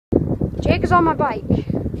Jake is on my bike.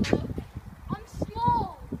 I'm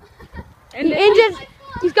small. He's injured.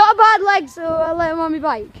 He's got a bad leg, so I'll let him on my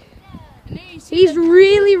bike. Yeah. He's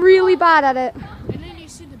really, really bad at it. And then you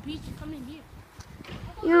see the beach coming here.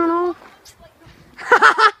 You don't know.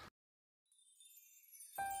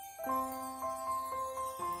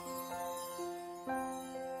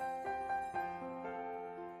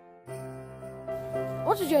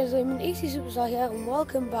 What's up, guys? I'm an AC Superstar here, and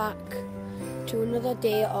welcome back to another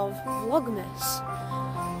day of VlogMas.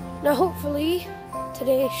 Now, hopefully,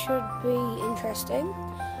 today should be interesting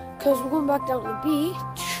because we're going back down to the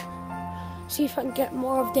beach, see if I can get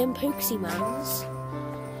more of them Pooksy Mans,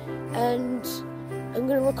 and I'm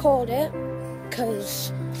going to record it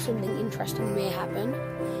because something interesting may happen,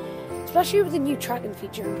 especially with the new tracking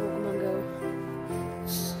feature in Pokemon Go.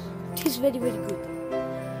 It is very, very good.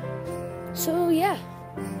 So yeah,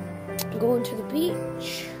 I'm going to the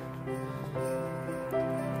beach,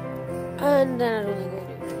 and then I don't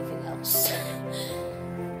think I'll do anything else.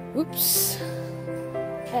 Whoops.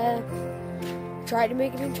 Try to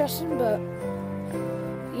make it interesting, but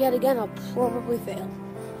yet again I'll probably fail.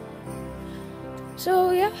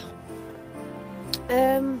 So yeah,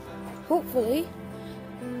 hopefully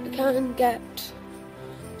I can get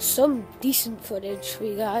some decent footage for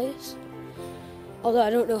you guys, although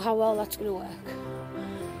I don't know how well that's gonna work.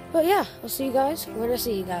 But yeah, I'll see you guys when I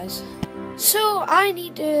see you guys. So I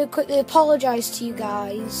need to quickly apologise to you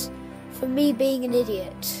guys for me being an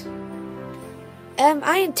idiot.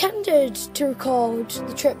 I intended to record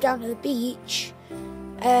the trip down to the beach.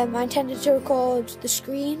 I intended to record the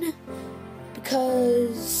screen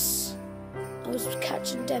because I was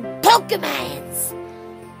catching them Pokemons,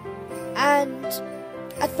 and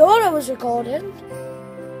I thought I was recording,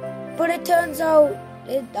 but it turns out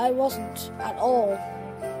I wasn't at all.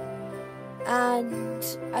 And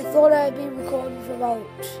I thought I had been recording for about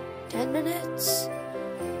 10 minutes,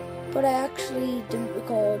 but I actually didn't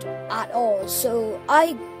record at all. So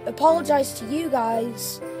I apologise to you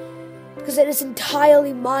guys, because it is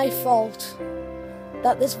entirely my fault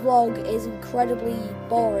that this vlog is incredibly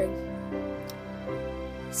boring.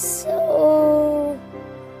 So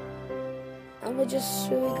I'm gonna just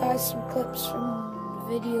show you guys some clips from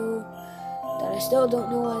the video that I still don't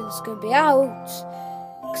know when it's gonna be out,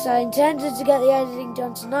 because I intended to get the editing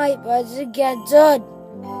done tonight, but I didn't get it done.